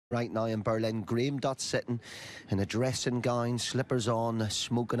right now in Berlin. Graham Dutt sitting in a dressing gown, slippers on,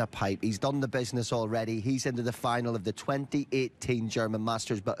 smoking a pipe. He's done the business already. He's into the final of the 2018 German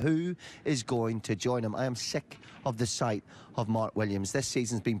Masters. But who is going to join him? I am sick of the sight of Mark Williams. This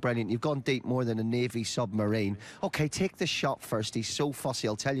season's been brilliant. You've gone deep more than a Navy submarine. OK, take the shot first. He's so fussy.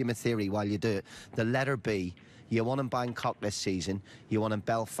 I'll tell you my theory while you do it. The letter B. You won in Bangkok this season. You won in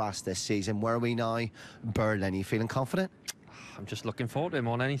Belfast this season. Where are we now? Berlin. Are you feeling confident? I'm just looking forward to him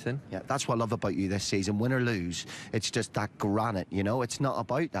on anything. Yeah, that's what I love about you this season. Win or lose, it's just that granite, you know? It's not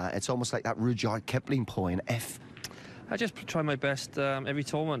about that. It's almost like that Rudyard Kipling poem, if. I just try my best every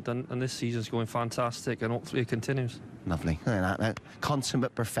tournament, and this season's going fantastic, and hopefully it continues. Lovely.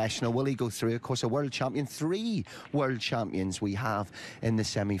 Consummate professional. Will he go through? Of course, a world champion. 3 world champions we have in the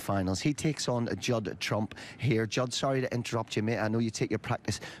semi-finals. He takes on Judd Trump here. Judd, sorry to interrupt you, mate. I know you take your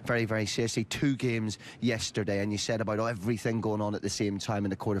practice very, very seriously. 2 games yesterday, and you said about everything going on at the same time in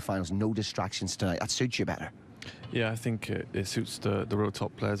the quarterfinals. No distractions tonight. That suits you better. Yeah, I think it suits the real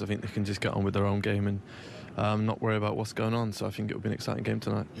top players. I think they can just get on with their own game and not worry about what's going on. So I think it will be an exciting game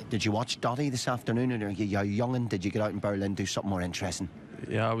tonight. Did you watch Dottie this afternoon? Or are you young, and did you get out in Berlin, do something more interesting?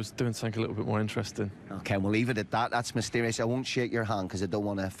 Yeah, I was doing something a little bit more interesting. OK, we'll leave it at that. That's mysterious. I won't shake your hand because I don't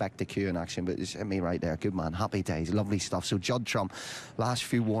want to affect the queue in action, but it's me right there. Good man. Happy days. Lovely stuff. So Judd Trump, last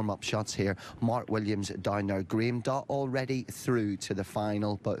few warm-up shots here. Mark Williams down there. Graham Dutt already through to the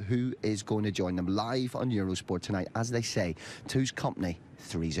final, but who is going to join them live on Eurosport tonight? As they say, 2's company,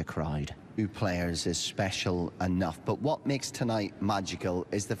 3's a crowd. 2 players is special enough, but what makes tonight magical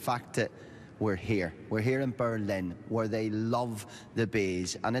is the fact that we're here in Berlin, where they love the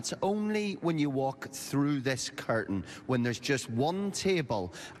Bays, and it's only when you walk through this curtain, when there's just one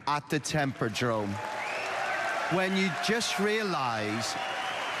table at the Temperdrome, when you just realise,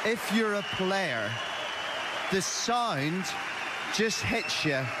 if you're a player, the sound just hits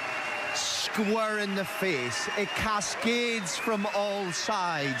you square in the face. It cascades from all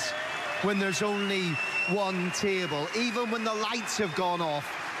sides when there's only one table. Even when the lights have gone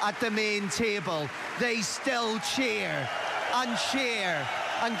off at the main table, they still cheer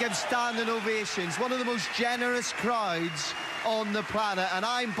and give standing ovations. One of the most generous crowds on the planet, and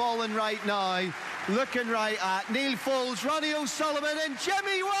I'm balling right now, looking right at Neil Foulds, Ronnie O'Sullivan and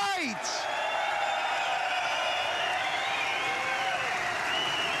Jimmy White.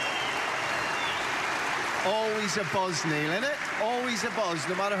 Always a buzz, Neil, isn't it? Always a buzz,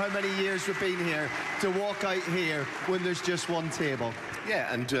 no matter how many years we've been here, to walk out here when there's just one table.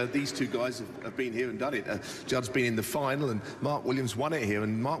 Yeah, and these 2 guys have been here and done it. Judd's been in the final, and Mark Williams won it here,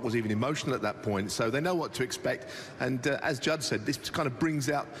 and Mark was even emotional at that point, so they know what to expect. And as Judd said, this kind of brings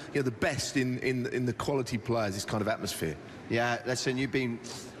out, you know, the best in the quality players, this kind of atmosphere. Yeah, listen, you've been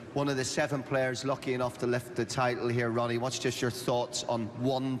one of the 7 players lucky enough to lift the title here, Ronnie. What's just your thoughts on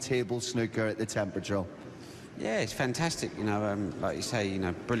one table snooker at the Temperdrome? Yeah, it's fantastic, you know, like you say, you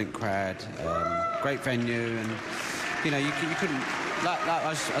know, brilliant crowd, great venue, and, you know, you couldn't, like I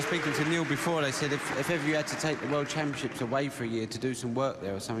was speaking to Neil before, they said if ever you had to take the World Championships away for a year to do some work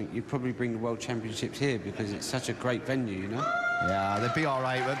there or something, you'd probably bring the World Championships here because it's such a great venue, you know? Yeah, they'd be all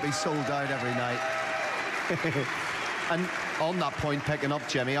right, they'd be sold out every night. And on that point, picking up,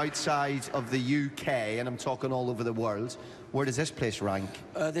 Jimmy, outside of the UK, and I'm talking all over the world, where does this place rank?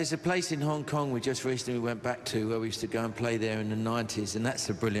 There's a place in Hong Kong we just recently went back to where we used to go and play there in the 90s, and that's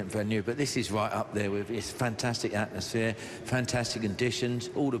a brilliant venue, but this is right up there with it's fantastic atmosphere, fantastic conditions,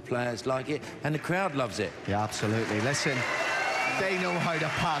 all the players like it, and the crowd loves it. Yeah, absolutely. Listen, they know how to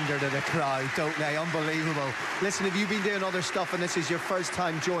pander to the crowd, don't they? Unbelievable. Listen, if you've been doing other stuff and this is your first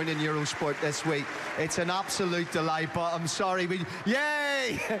time joining Eurosport this week, it's an absolute delight, but I'm sorry,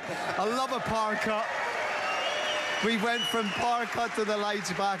 yay! I love a power cut. We went from power cut to the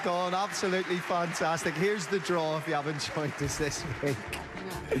lights back on. Absolutely fantastic. Here's the draw if you haven't joined us this week.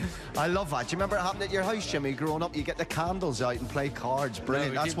 I love that. Do you remember it happened at your house, Jimmy? Growing up, you get the candles out and play cards.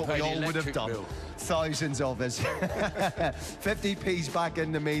 Brilliant. No, that's what we all would have done. Bill. Thousands of us. 50p's back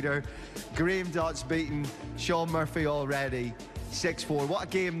in the meter. Graham Dutt's beaten Sean Murphy already. 6-4. What a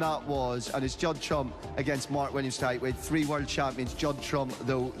game that was. And it's Judd Trump against Mark Williams tonight with 3 world champions. Judd Trump,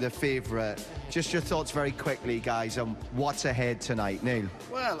 though, the favourite. Just your thoughts very quickly, guys, on what's ahead tonight, Neil.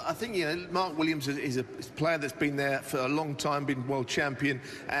 Well, I think, you know, Mark Williams is a player that's been there for a long time, been world champion,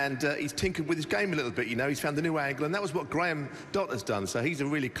 and he's tinkered with his game a little bit, you know. He's found a new angle, and that was what Graham Dutt has done, so he's a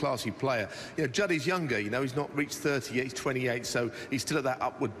really classy player. You know, Judd is younger, you know, he's not reached 30 yet, he's 28, so he's still at that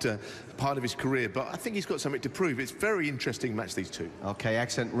upward part of his career, but I think he's got something to prove. It's a very interesting match, these 2. OK,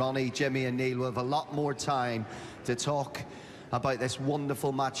 excellent. Ronnie, Jimmy and Neil will have a lot more time to talk about this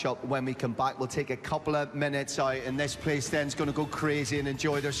wonderful matchup when we come back. We'll take a couple of minutes out, and this place then's going to go crazy and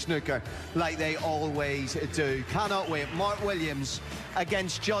enjoy their snooker like they always do. Cannot wait. Mark Williams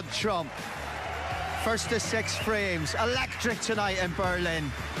against Judd Trump. First to 6 frames. Electric tonight in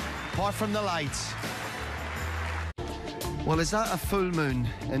Berlin, apart from the lights. Well, is that a full moon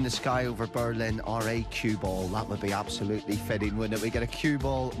in the sky over Berlin or a cue ball? That would be absolutely fitting, wouldn't it? We get a cue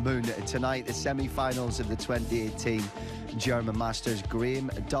ball moon tonight, the semi-finals of the 2018 German Masters. Graham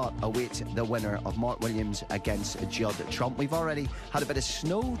Dott awaits the winner of Mark Williams against Judd Trump. We've already had a bit of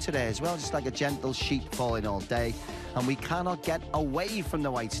snow today as well, just like a gentle sheet falling all day. And we cannot get away from the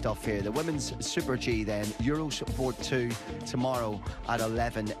white stuff here. The Women's Super G then, Eurosport 2 tomorrow at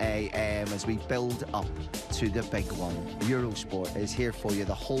 11 a.m. as we build up to the big one. Eurosport is here for you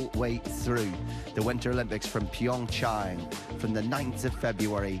the whole way through the Winter Olympics from Pyeongchang from the 9th of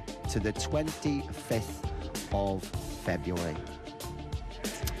February to the 25th of February.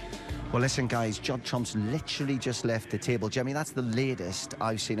 Well, listen, guys, Judd Trump's literally just left the table. Jimmy, that's the latest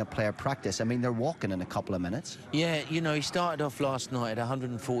I've seen a player practice. I mean, they're walking in a couple of minutes. Yeah, you know, he started off last night at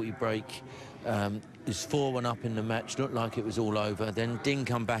 140 break. His 4-1 up in the match, looked like it was all over. Then Ding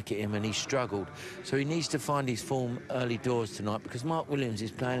come back at him and he struggled. So he needs to find his form early doors tonight, because Mark Williams is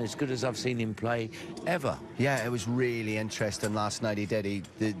playing as good as I've seen him play ever. Yeah, it was really interesting last night. He did.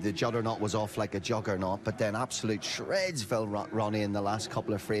 The juggernaut was off like a juggernaut, but then absolute shreds fell Ronnie in the last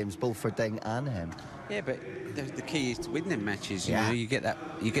couple of frames, both for Ding and him. Yeah, but the key is to win them matches. You Yeah. know, you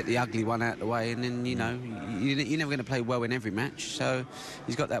get the ugly one out the way, and then, you know, you're never going to play well in every match. So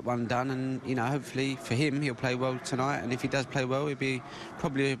he's got that one done, and, you know, hopefully for him, he'll play well tonight. And if he does play well, he'll be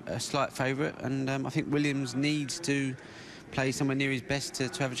probably a slight favourite. And I think Williams needs to play somewhere near his best to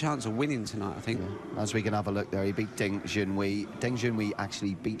have a chance of winning tonight, I think. Yeah. As we can have a look there, he beat Ding Junhui. Ding Junhui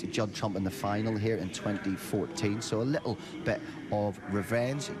actually beat Judd Trump in the final here in 2014, so a little bit of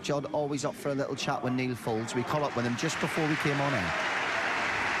revenge. Judd always up for a little chat with Neil Folds. We caught up with him just before we came on air.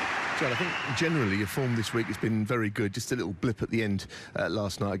 Judd, I think generally your form this week has been very good. Just a little blip at the end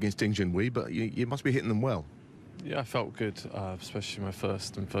last night against Ding Junhui, but you must be hitting them well. Yeah, I felt good, especially my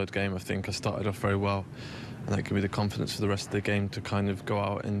first and third game. I think I started off very well, and that gave me the confidence for the rest of the game to kind of go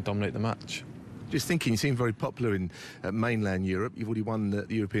out and dominate the match. Just thinking, you seem very popular in mainland Europe. You've already won the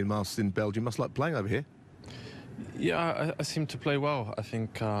European Masters in Belgium. Must like playing over here. Yeah, I seem to play well. I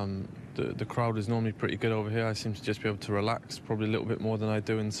think the crowd is normally pretty good over here. I seem to just be able to relax probably a little bit more than I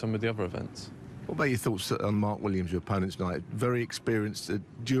do in some of the other events. What about your thoughts on Mark Williams, your opponent tonight? Very experienced,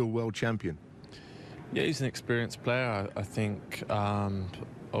 dual world champion. Yeah, he's an experienced player. I think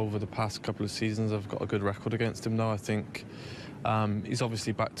over the past couple of seasons I've got a good record against him now. I think he's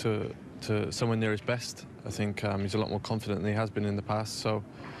obviously back to somewhere near his best. I think he's a lot more confident than he has been in the past, so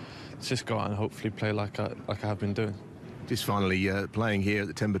let's just go out and hopefully play like I have been doing. Just finally, playing here at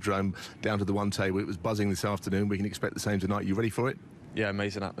the Tempodrome, down to the one table. It was buzzing this afternoon. We can expect the same tonight. You ready for it? Yeah,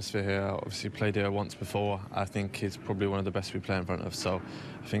 amazing atmosphere here. Obviously played here once before. I think he's probably one of the best we play in front of, so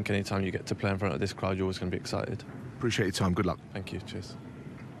I think anytime you get to play in front of this crowd, you're always going to be excited. Appreciate your time. Good luck. Thank you. Cheers.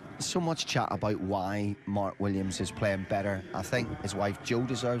 So much chat about why Mark Williams is playing better. I think his wife Jo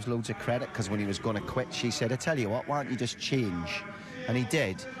deserves loads of credit, because when he was going to quit, she said, I tell you what, why don't you just change? And he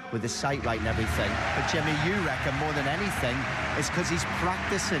did, with the sight right and everything. But Jimmy, you reckon more than anything it's because he's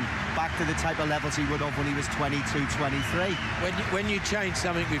practicing back to the type of levels he would have when he was 22, 23. When you change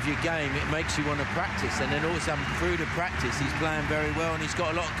something with your game, it makes you want to practice, and then all of a sudden through the practice he's playing very well and he's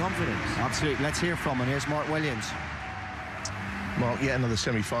got a lot of confidence. Absolutely. Let's hear from him. Here's Mark Williams. Mark, yet another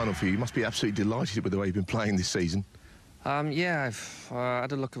semi-final for you. You must be absolutely delighted with the way you've been playing this season. Yeah, I've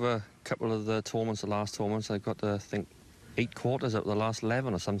had a look at a couple of the tournaments, the last tournaments. I've got, I think, 8 quarters out of the last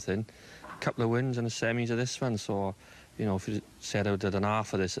 11 or something. A couple of wins and a semis of this one. So, you know, if you said I did an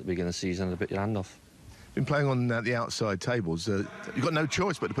half of this at the beginning of the season, I'd bit your hand off. Been playing on the outside tables. You've got no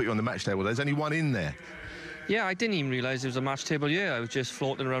choice but to put you on the match table. There's only one in there. Yeah, I didn't even realise there was a match table here. I was just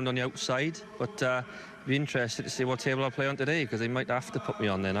floating around on the outside. But I'd be interested to see what table I'll play on today, because they might have to put me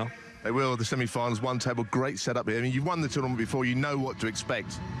on there now. They will. The semi-finals, one table, great setup here. I mean, you've won the tournament before. You know what to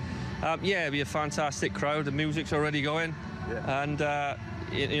expect. Yeah, it'll be a fantastic crowd. The music's already going. Yeah. And,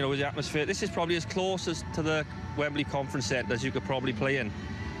 you know, with the atmosphere, this is probably as close as to the Wembley Conference Centre as you could probably play in.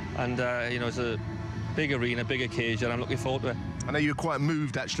 And, you know, it's a big arena, big occasion. I'm looking forward to it. I know you were quite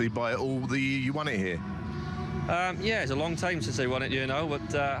moved, actually, by all you won it here. Yeah, it's a long time since I won it here now,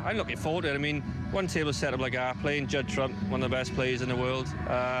 but I'm looking forward to it. I mean, one table set up like that, playing Judd Trump, one of the best players in the world.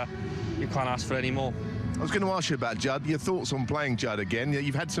 You can't ask for any more. I was going to ask you about Judd. Your thoughts on playing Judd again?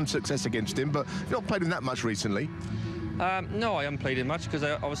 You've had some success against him, but you've not played him that much recently. No, I haven't played him much because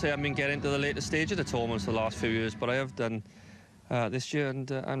I obviously haven't been getting to the later stage of the tournaments the last few years, but I have done this year,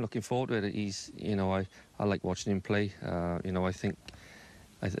 and I'm looking forward to it. He's, you know, I like watching him play. You know, I think,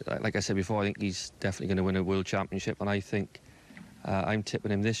 like I said before, I think he's definitely going to win a World Championship, and I think I'm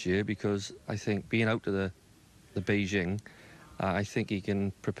tipping him this year because I think being out to the Beijing, I think he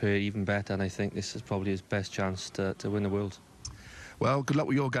can prepare even better, and I think this is probably his best chance to win the World. Well, good luck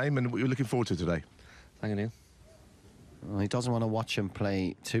with your game, and what you're looking forward to today. Thank you, Neil. Well, he doesn't want to watch him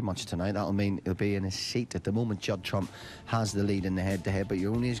play too much tonight. That'll mean he'll be in his seat. At the moment, Judd Trump has the lead in the head-to-head, but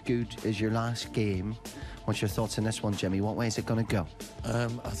you're only as good as your last game. What's your thoughts on this one, Jimmy? What way is it going to go?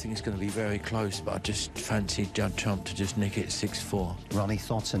 I think it's going to be very close, but I just fancy Judd Trump to just nick it 6-4. Ronnie,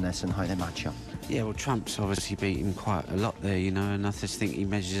 thoughts on this and how they match up? Yeah, well, Trump's obviously beat him quite a lot there, you know, and I just think he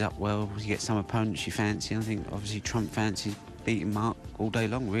measures up well. You get some opponents you fancy, and I think obviously Trump fancies beating Mark all day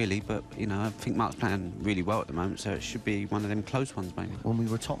long, really, but, you know, I think Mark's playing really well at the moment, so it should be one of them close ones, maybe. When we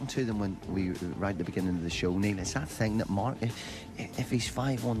were talking to them right at the beginning of the show, Neil, it's that thing that Mark, if he's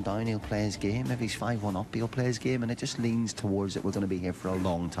 5-1 down, he'll play his game. If he's 5-1 up, he'll play his game, and it just leans towards it. We're going to be here for a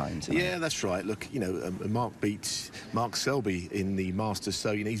long time tonight. Yeah, that's right. Look, you know, Mark beats Mark Selby in the Masters,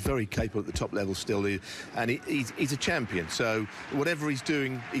 so, you know, he's very capable at the top level still, and he's a champion, so whatever he's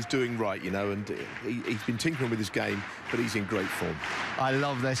doing right, you know, and he's been tinkering with his game, but he's in great form. I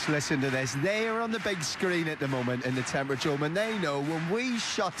love this. Listen to this. They are on the big screen at the moment in the Temperature Dome, and they know when we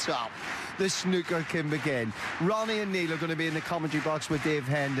shut up, the snooker can begin. Ronnie and Neil are going to be in the commentary box with Dave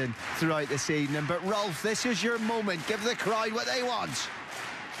Hendon throughout this evening. But Rolf, this is your moment. Give the crowd what they want.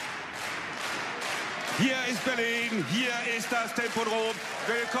 Hier ist Berlin, hier ist das Tempodrom.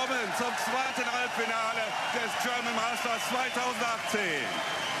 Willkommen zum zweiten Halbfinale des German Masters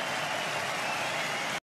 2018.